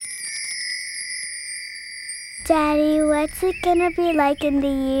Daddy, what's it gonna be like in the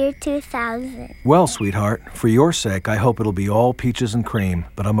year 2000? Well, sweetheart, for your sake, I hope it'll be all peaches and cream,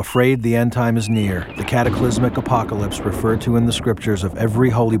 but I'm afraid the end time is near, the cataclysmic apocalypse referred to in the scriptures of every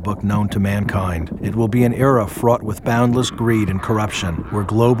holy book known to mankind. It will be an era fraught with boundless greed and corruption, where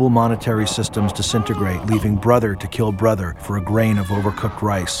global monetary systems disintegrate, leaving brother to kill brother for a grain of overcooked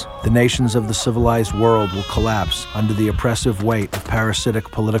rice. The nations of the civilized world will collapse under the oppressive weight of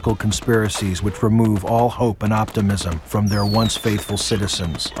parasitic political conspiracies which remove all hope and optimism from their once faithful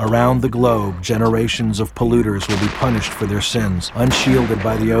citizens. Around the globe, generations of polluters will be punished for their sins, unshielded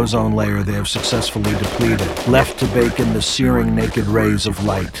by the ozone layer they have successfully depleted, left to bake in the searing naked rays of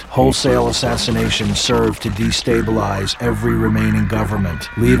light. Wholesale assassinations serve to destabilize every remaining government,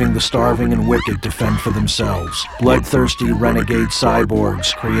 leaving the starving and wicked to fend for themselves. Bloodthirsty renegade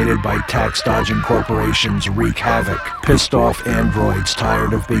cyborgs created by tax-dodging corporations wreak havoc. Pissed-off androids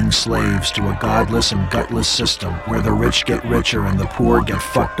tired of being slaves to a godless and gutless system where the rich get richer and the poor get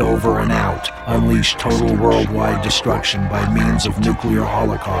fucked over and out, unleash total worldwide destruction by means of nuclear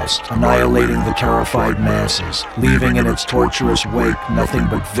holocaust, annihilating the terrified masses, leaving in its torturous wake nothing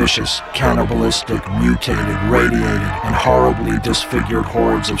but vicious, cannibalistic, mutated, radiated, and horribly disfigured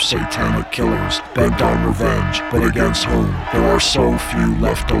hordes of satanic killers bent on revenge, but against whom there are so few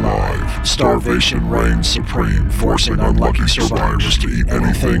left alive. Starvation reigns supreme, forcing unlucky survivors to eat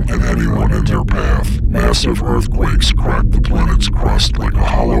anything and anyone in their path. Massive earthquakes crack the planet's crust like a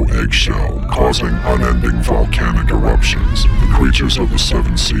hollow eggshell, causing unending volcanic eruptions. The creatures of the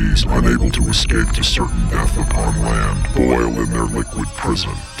seven seas, unable to escape to certain death upon land, boil in their liquid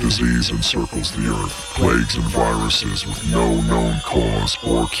prison. Disease encircles the earth, plagues and viruses with no known cause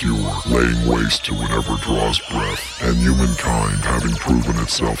or cure, laying waste to whatever draws breath. And humankind, having proven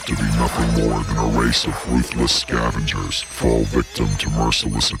itself to be nothing more than a race of ruthless scavengers, fall victim to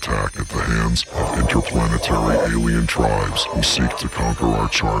merciless attack at the hands of interplanetary alien tribes who seek to conquer our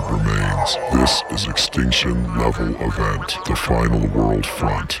charred remains. This is Extinction Level Event, the final world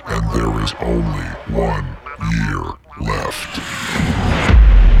front, and there is only 1 year left.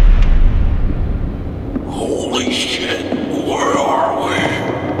 Holy shit, where are we?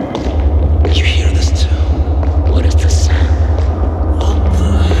 You hear this too? What is the sound? What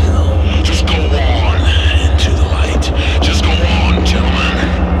the hell? Just go on into the light. Just go on, gentlemen.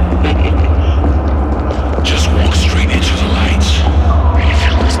 Just walk straight into the light. You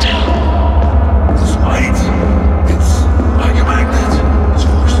feel this too? This light, it's like a magnet. It's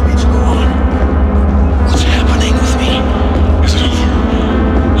forcing me to go on. What's happening with me? Is it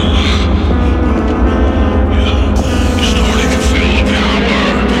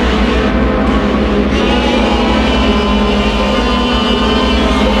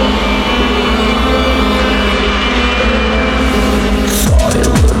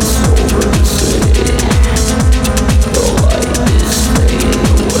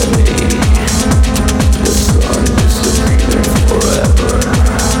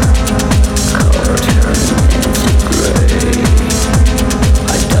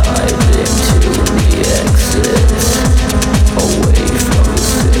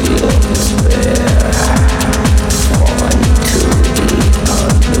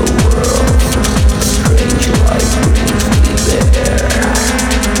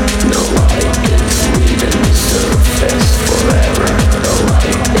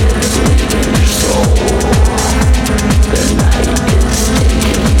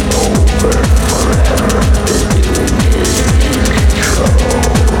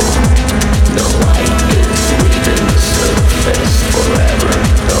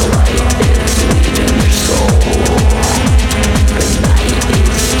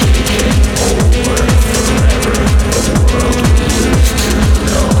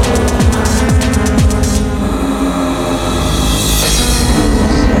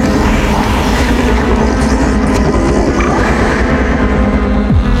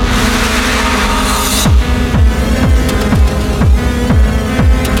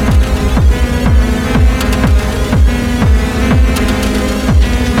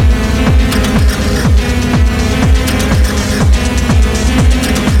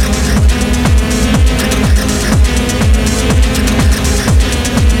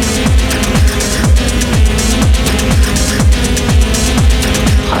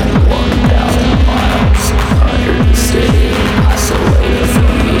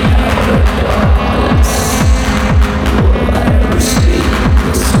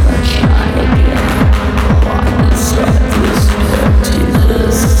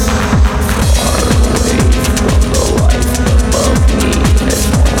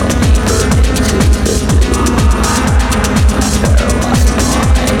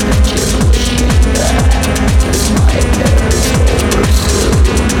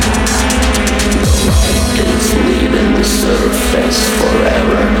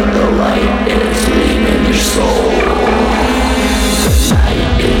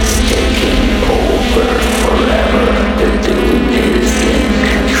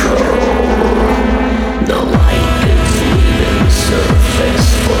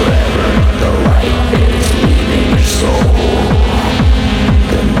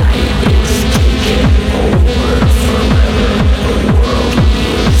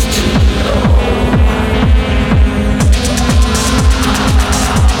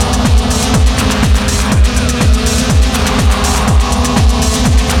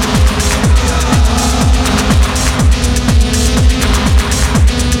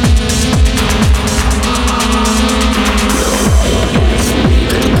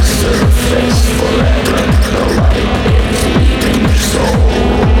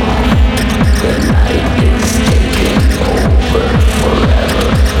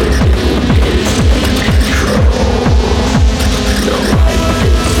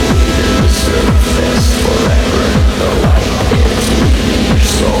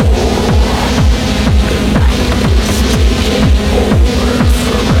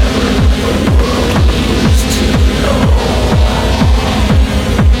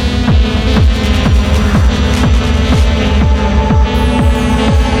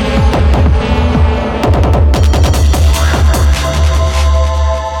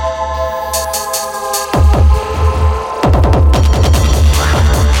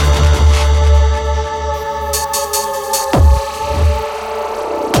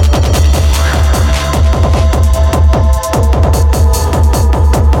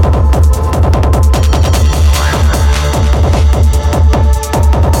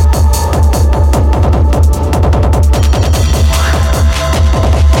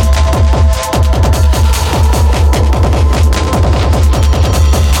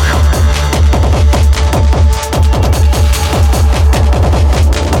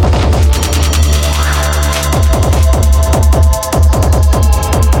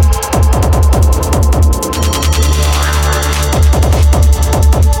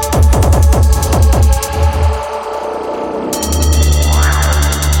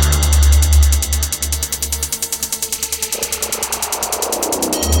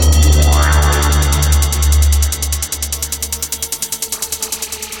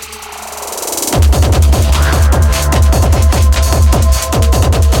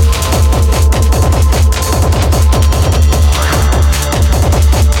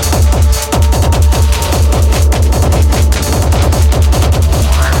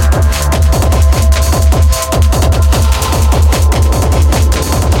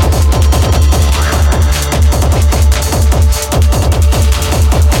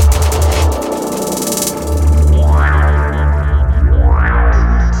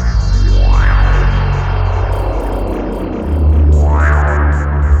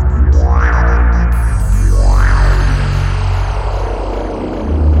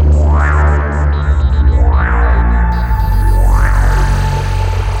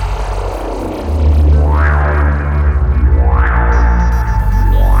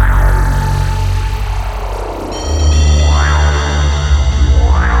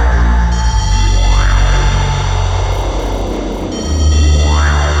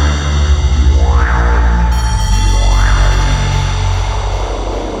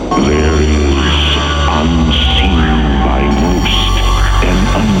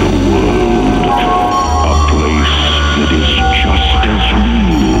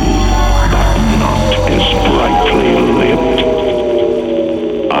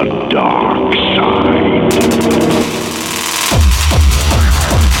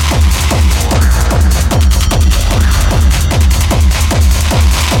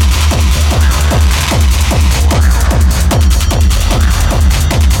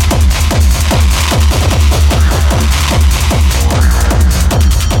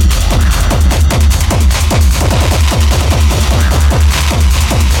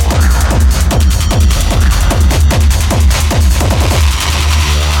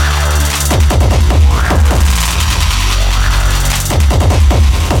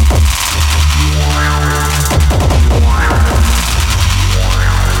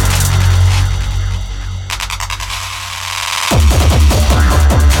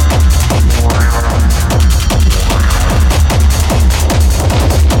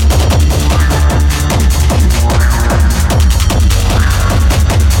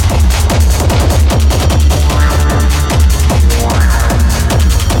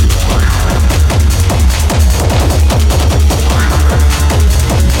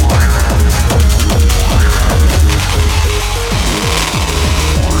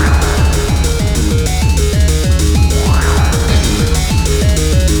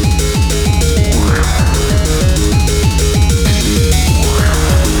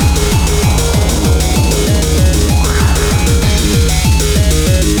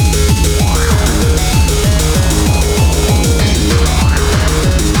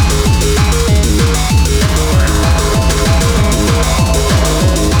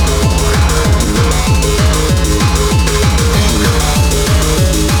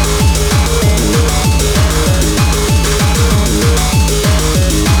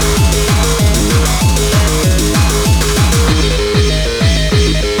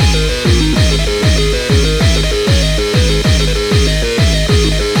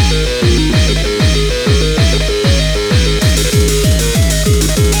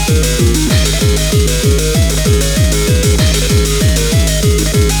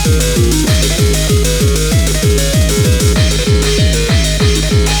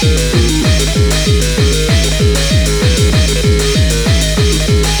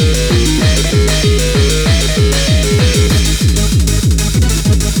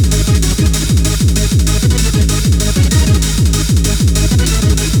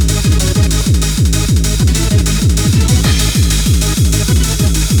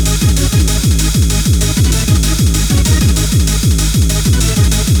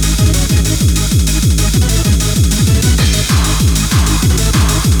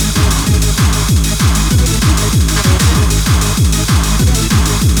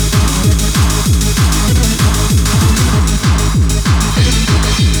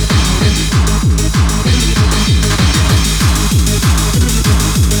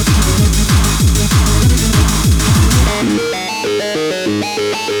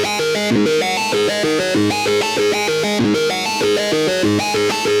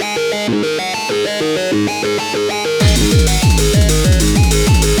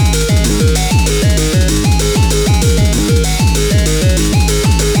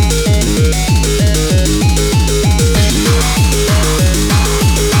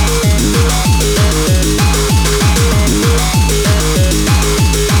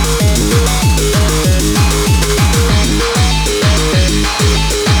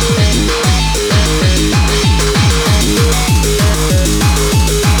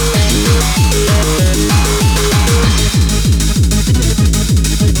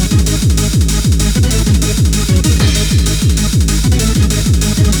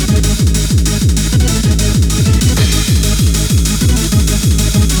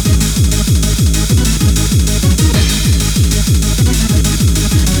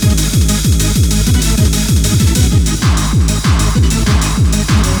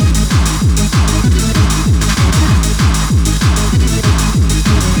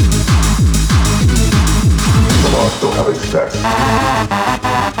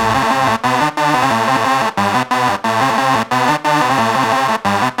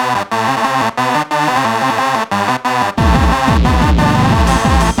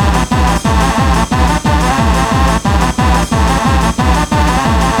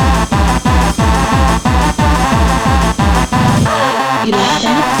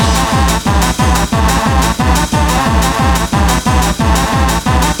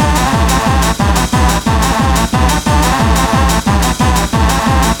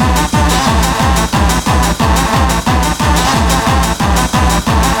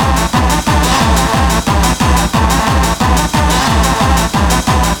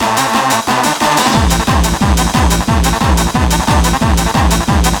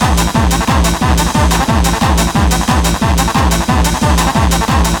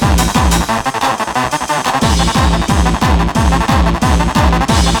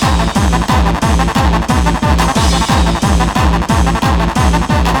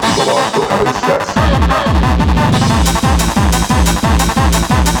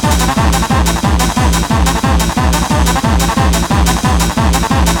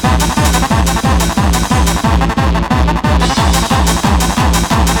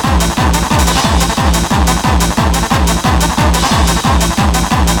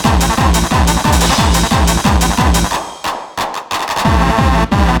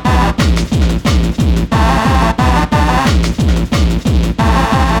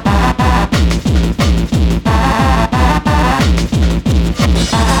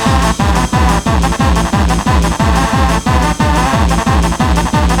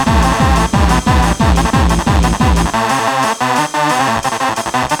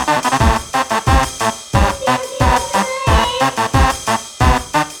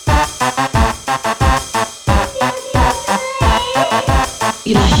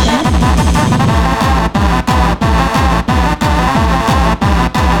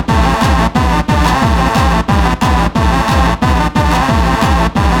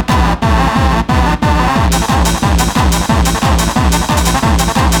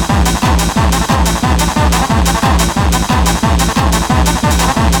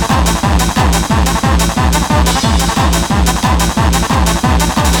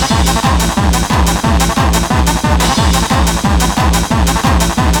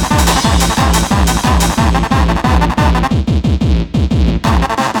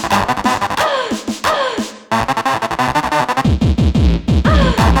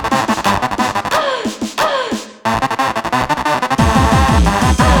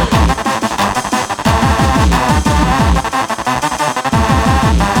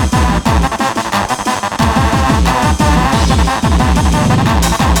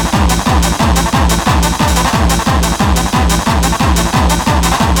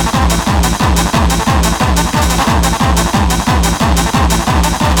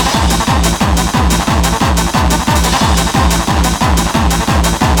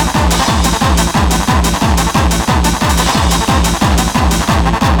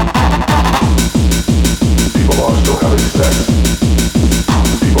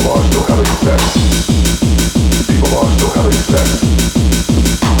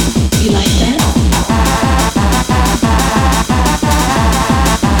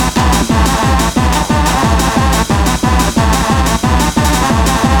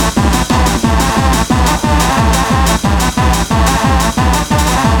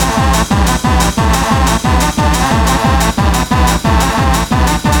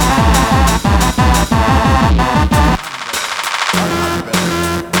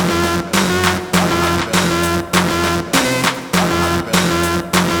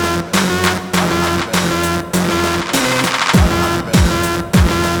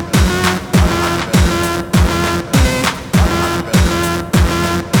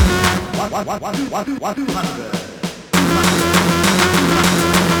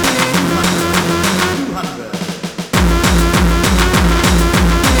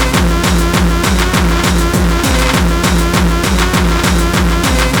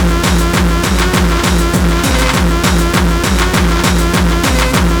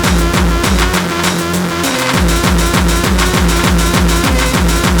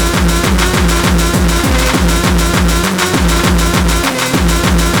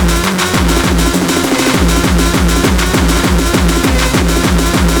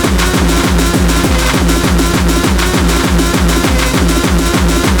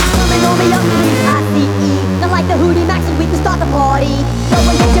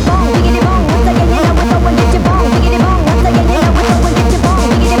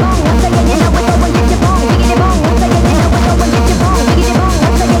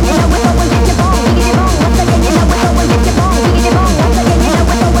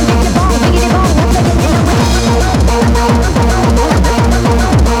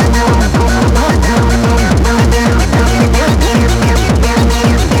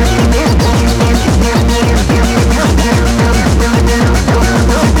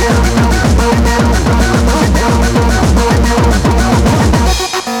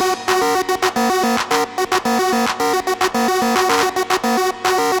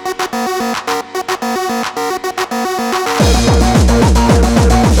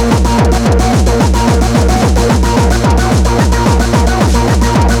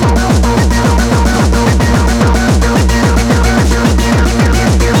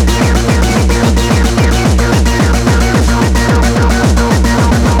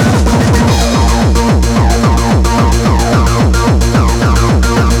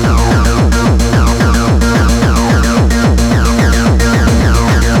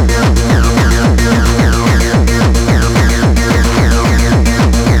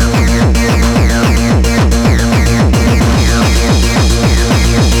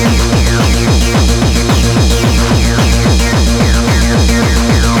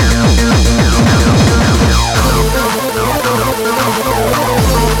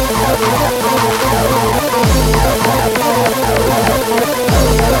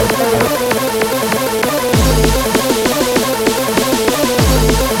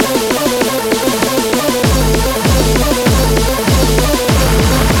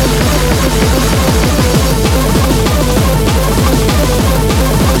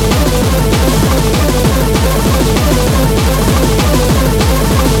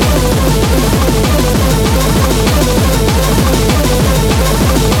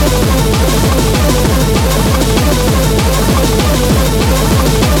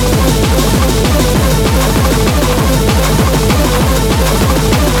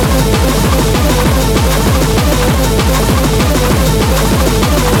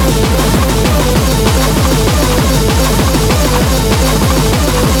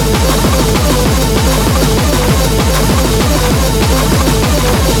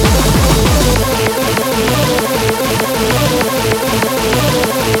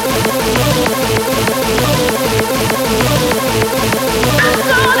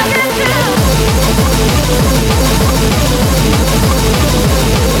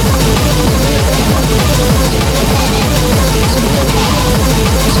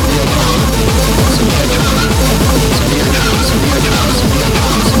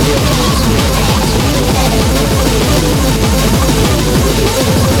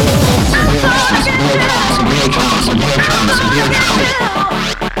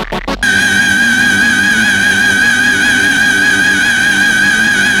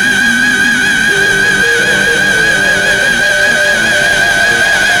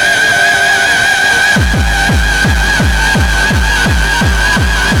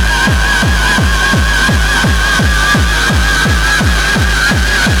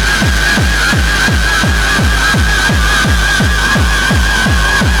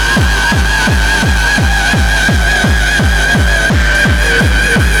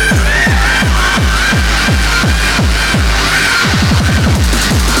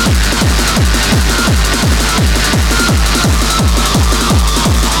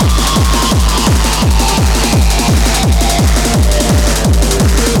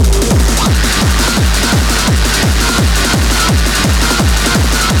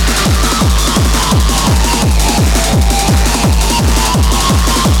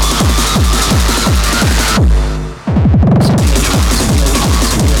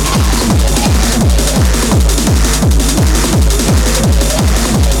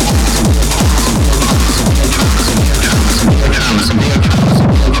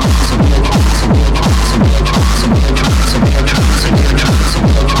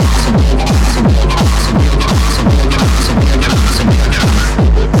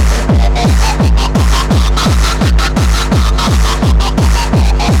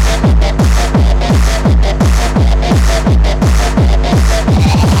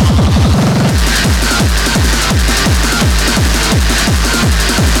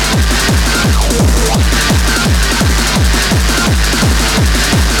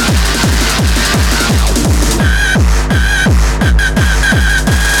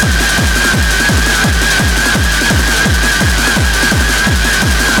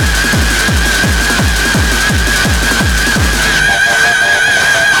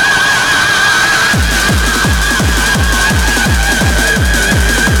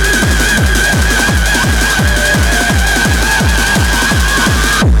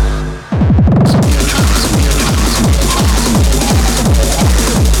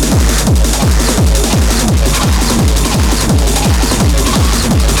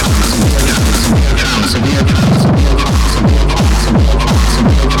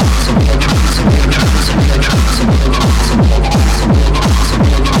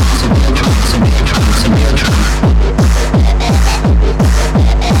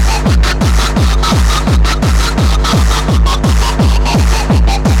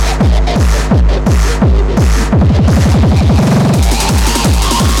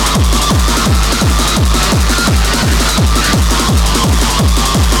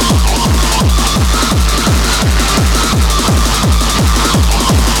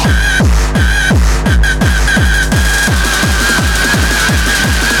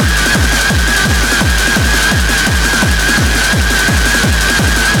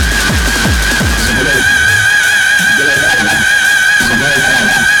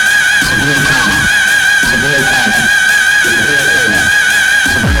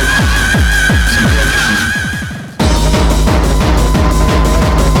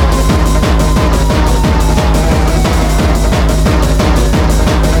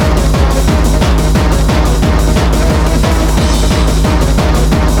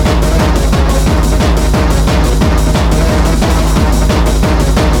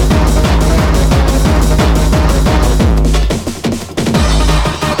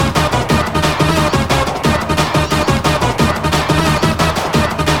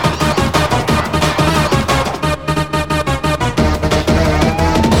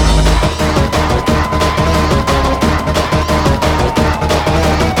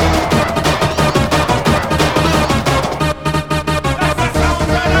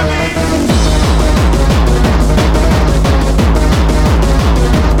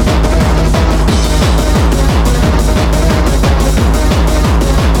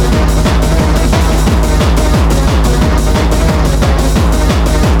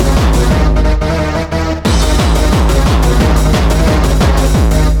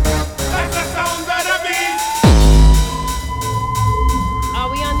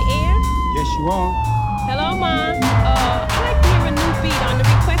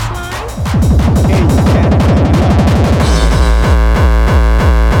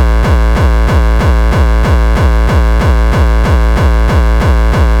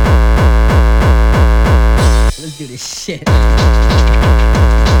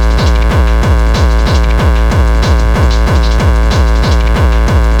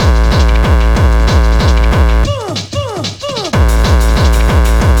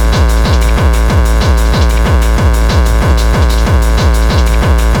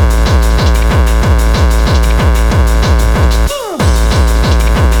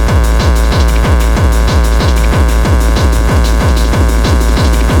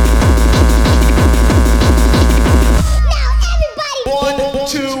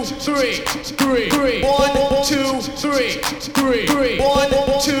three, three, three. 1, 2, 3, 3, 3. 1,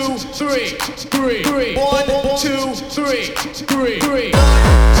 2, 3, 3, 3. 1, 2, 3, 3, 3. 1, 2, 3. 1, 2, 3.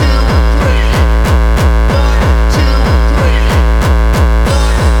 1,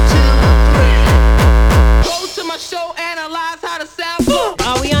 2, 3. Go to my show, analyze how the sound goes.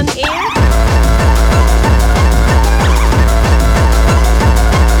 Are we on the air?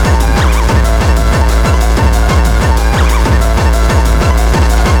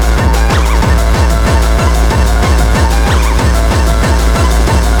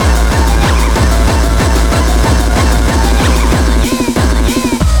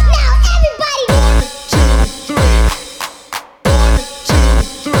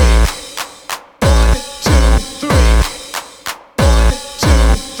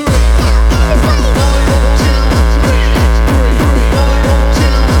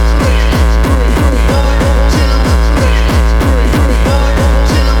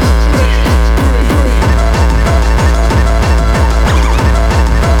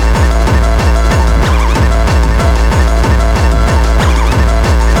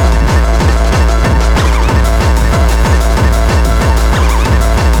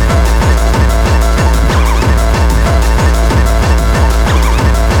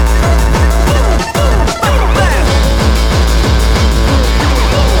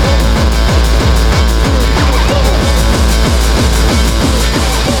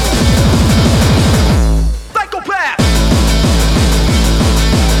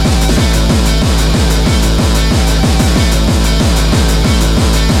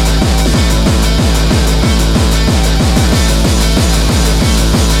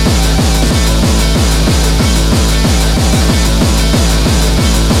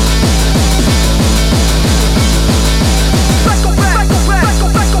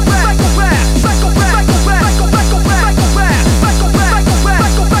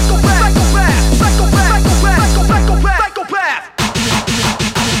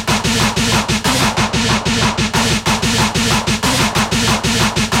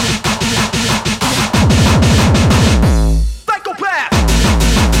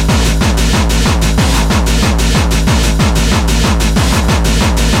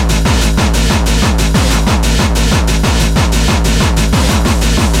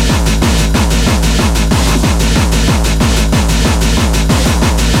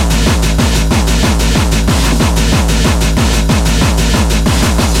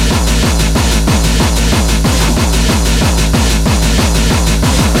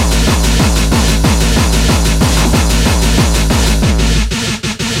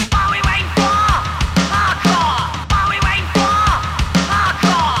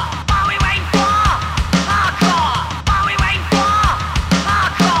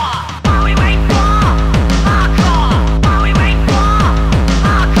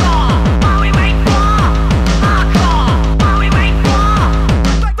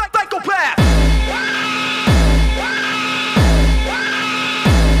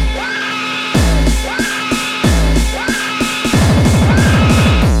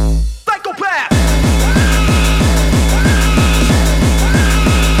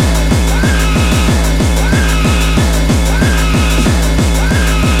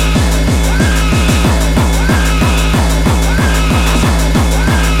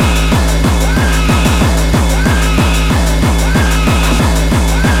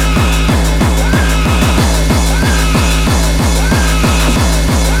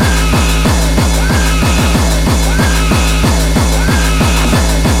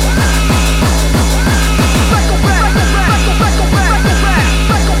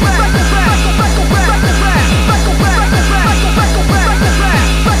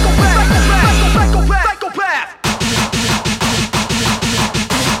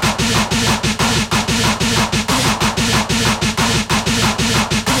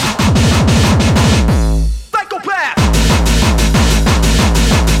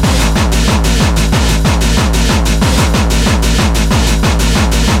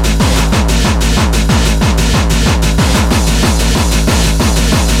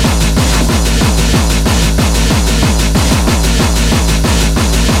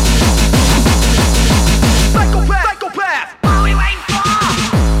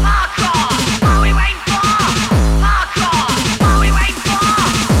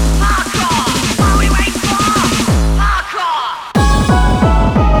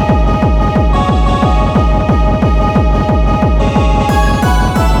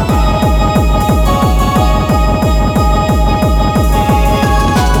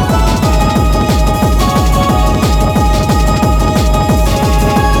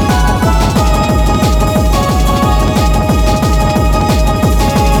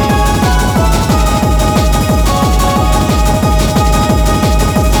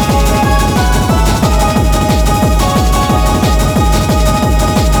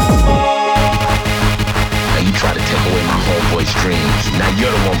 you're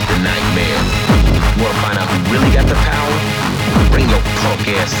the one with the nightmare. Wanna find out who really got the power? Bring your punk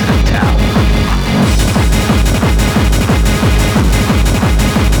ass to the tower.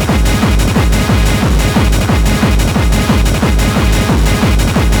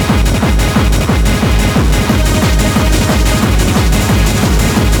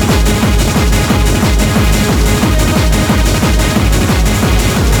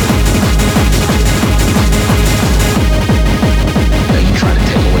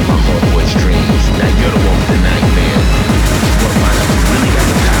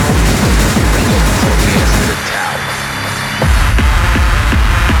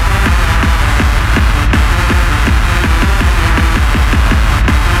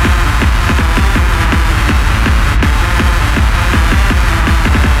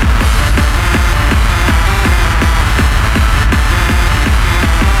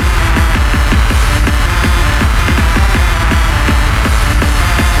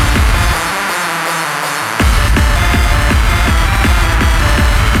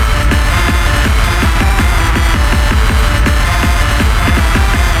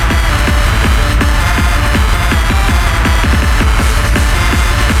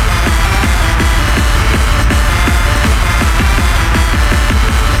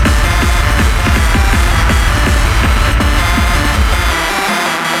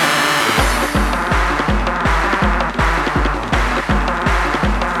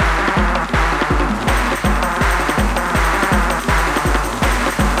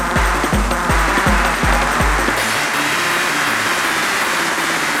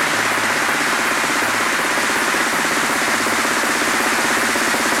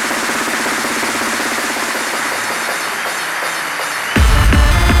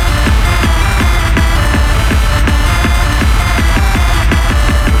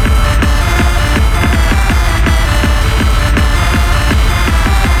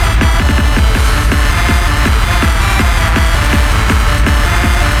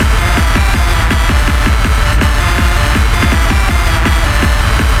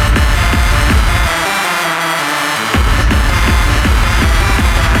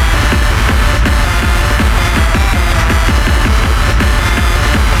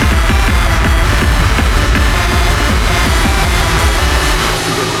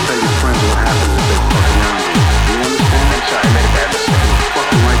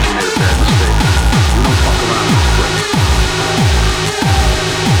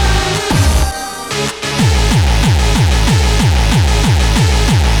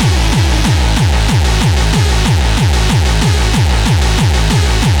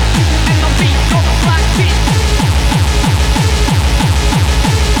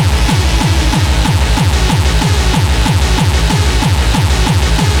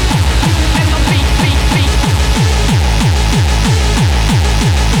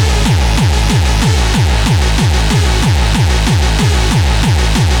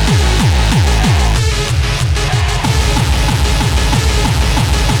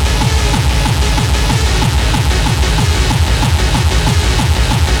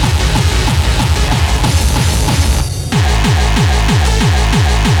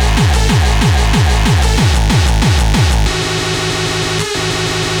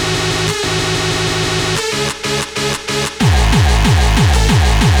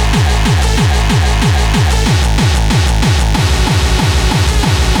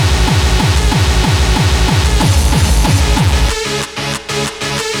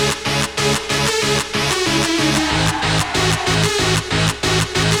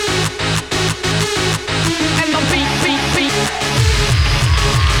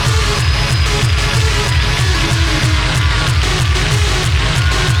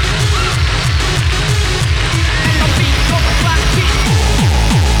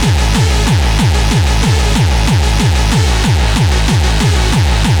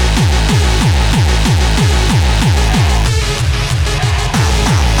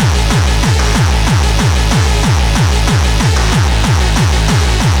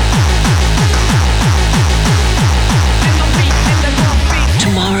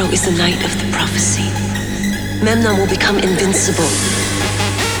 is the night of the prophecy. Memnon will become invincible.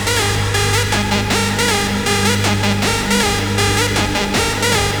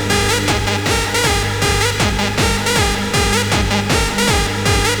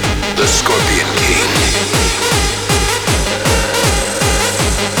 The Scorpion King.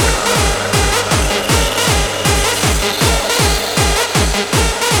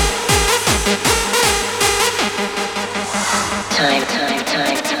 Time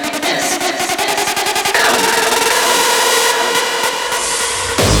has come.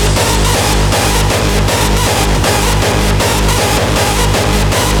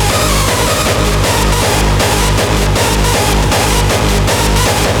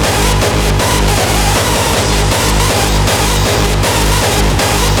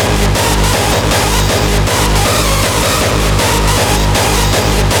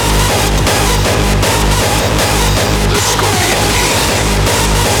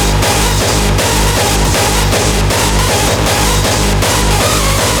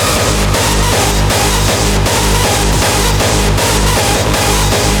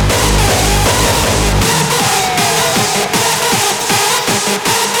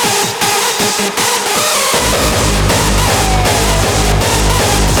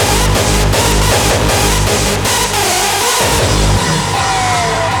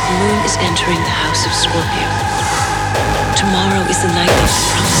 moon is entering the house of Scorpio. Tomorrow is the night of the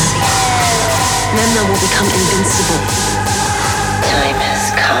prophecy. Memnon will become invincible. Time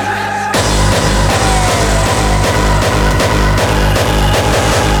has come.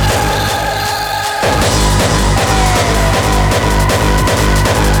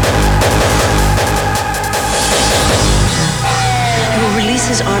 Release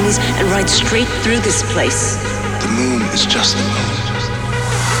his armies and ride straight through this place. The moon is just the moon.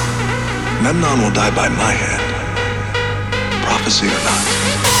 Memnon will die by my hand. Prophecy or not.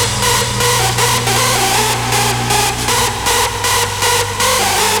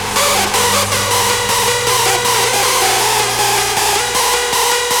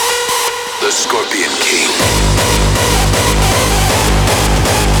 The Scorpion King.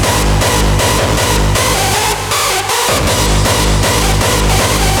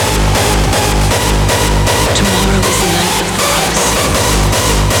 Tomorrow is the night of the prophecy.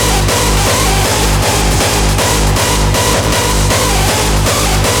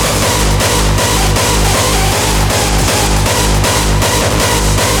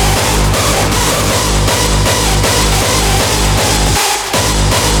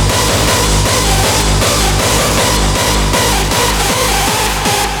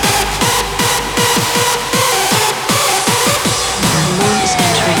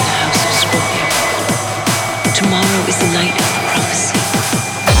 Tomorrow is the night of the prophecy.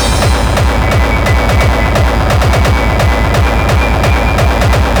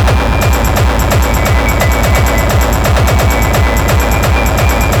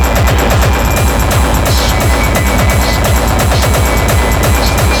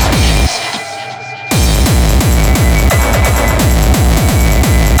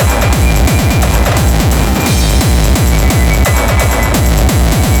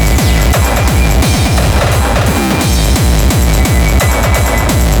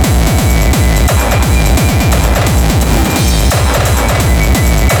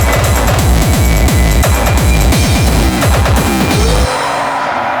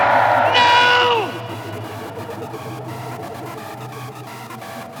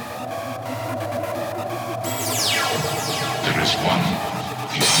 There is one,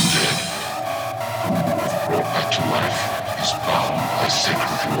 the undead, whom you have brought back to life, is bound by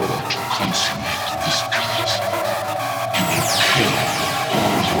sacred law to consummate this purpose. You will kill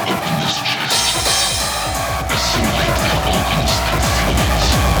all who open this chest, assimilate their organs and fluids.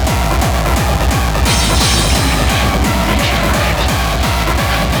 In so doing, you will regenerate,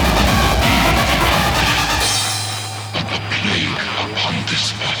 and no longer be the undead, but the plague upon this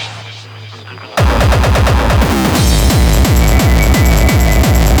earth.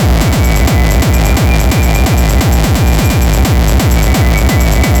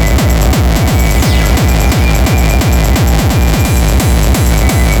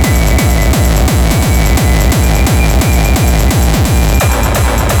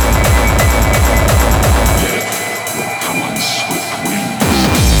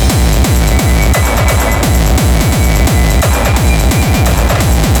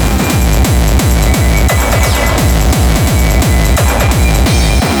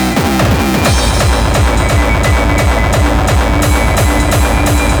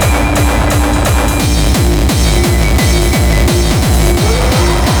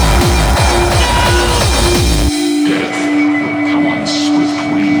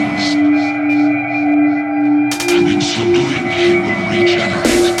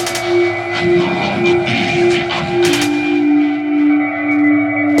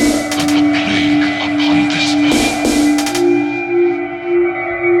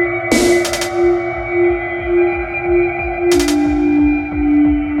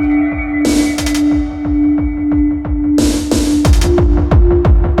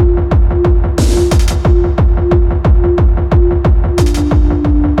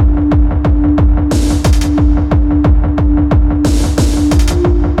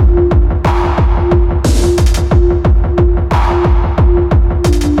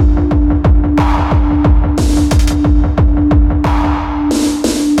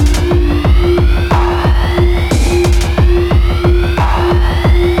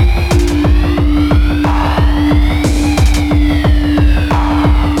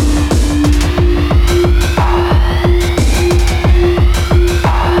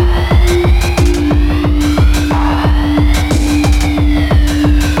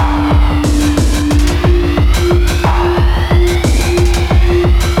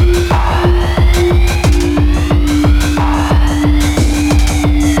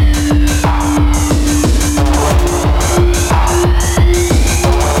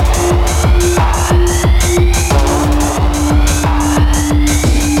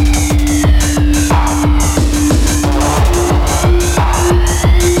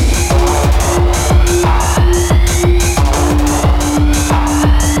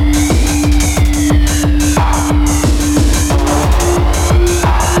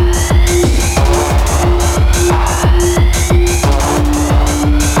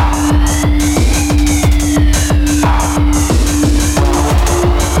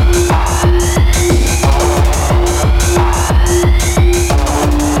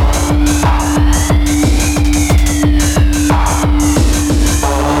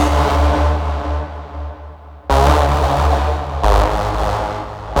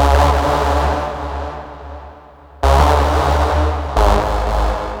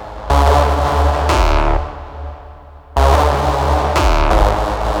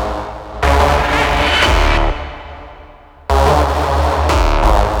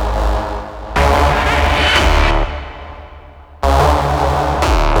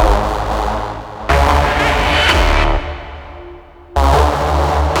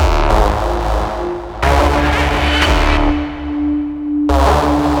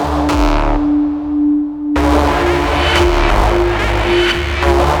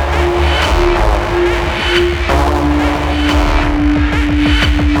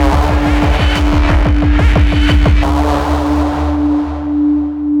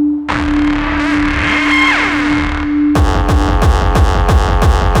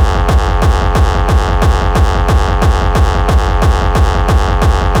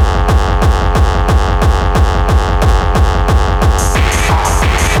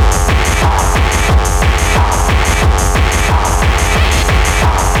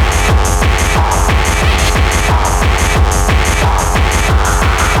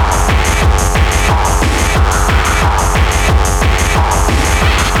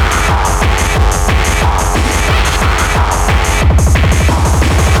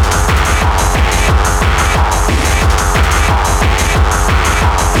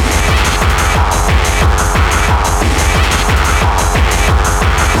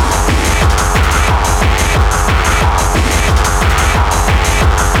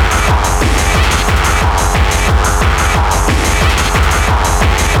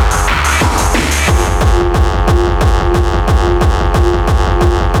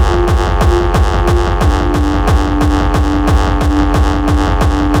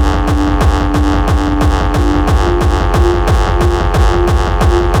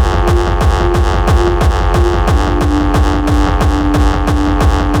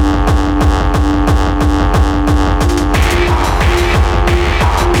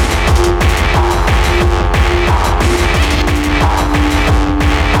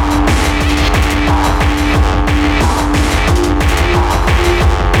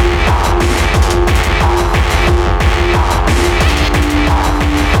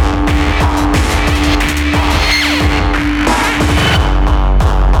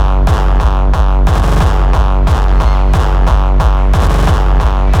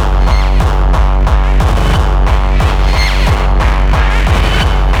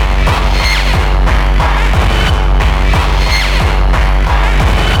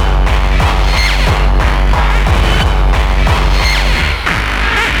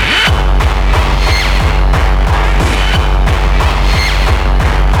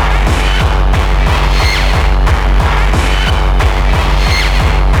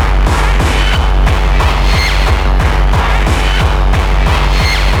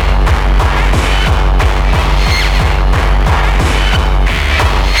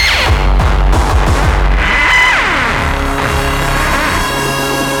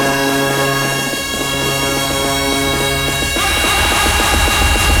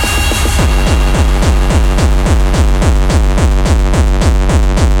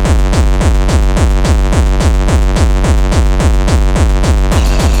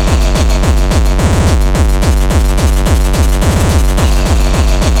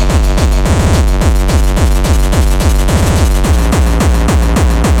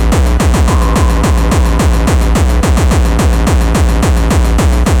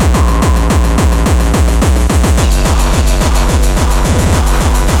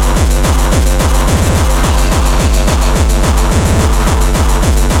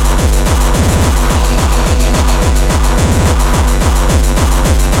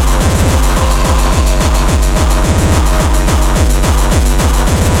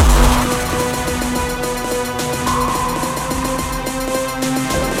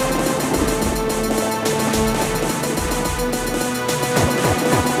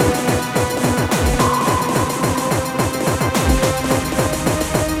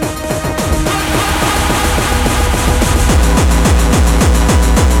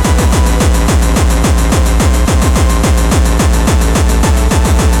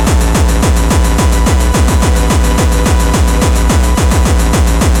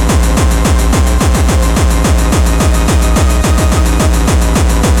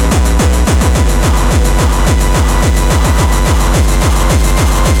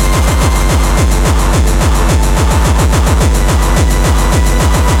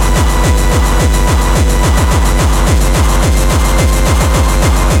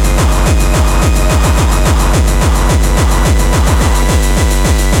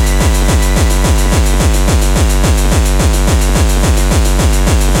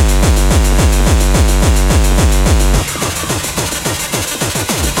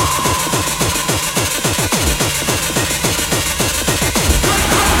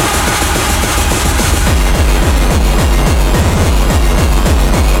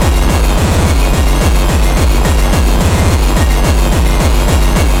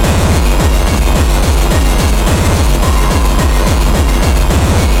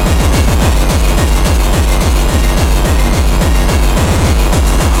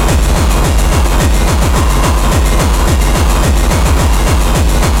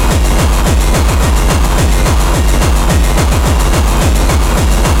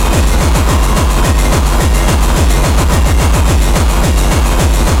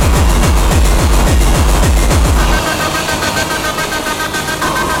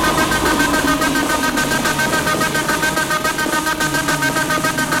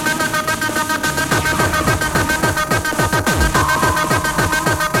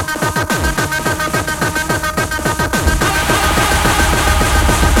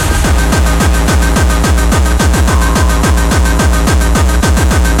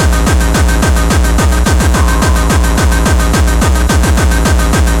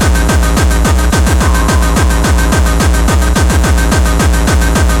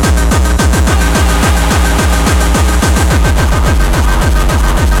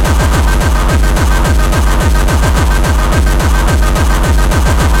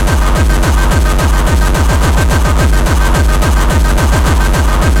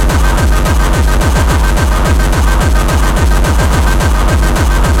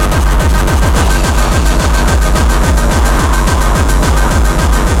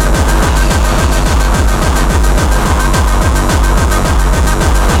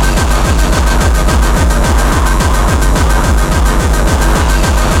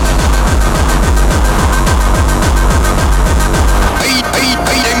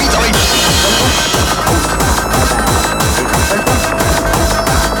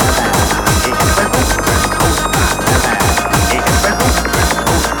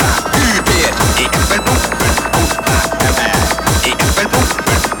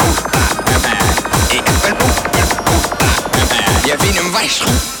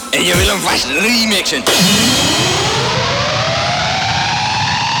 en je wil hem vast remixen.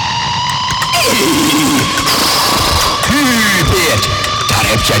 Beert, daar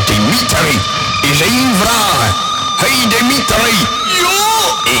heb je Dimitri. Is één vraag. Hey Dimitri.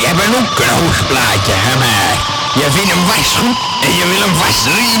 Ja? Ik heb een ook een hoogplaatje, hè maar. Je vindt hem vast goed en je wil hem vast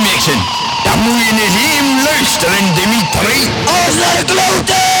remixen. Dan moet je eens even luisteren, Dimitri. Alles naar de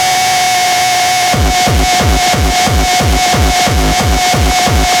kloten!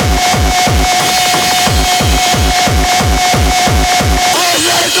 Alles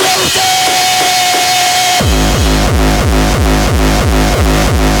naar de kloten!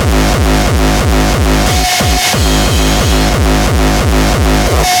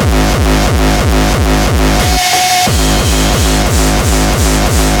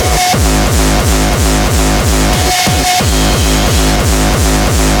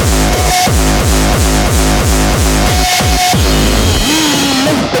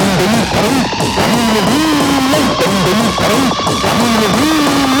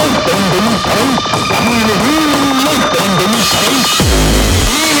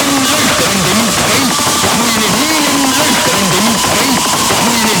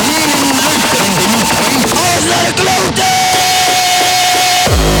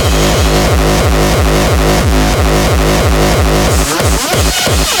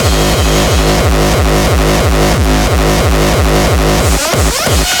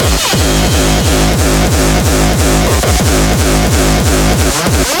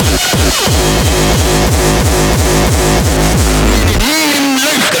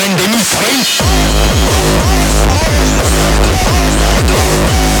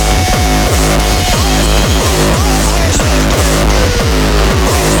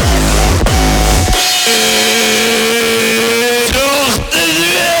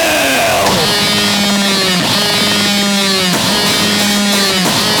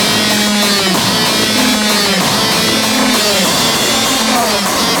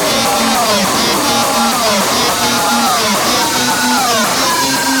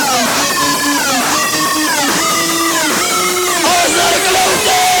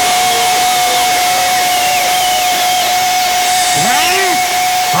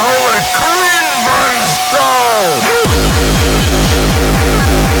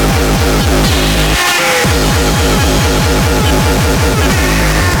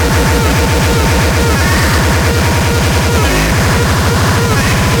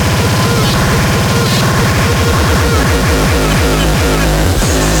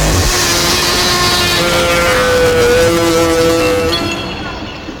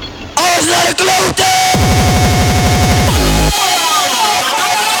 Alles naar de kloten!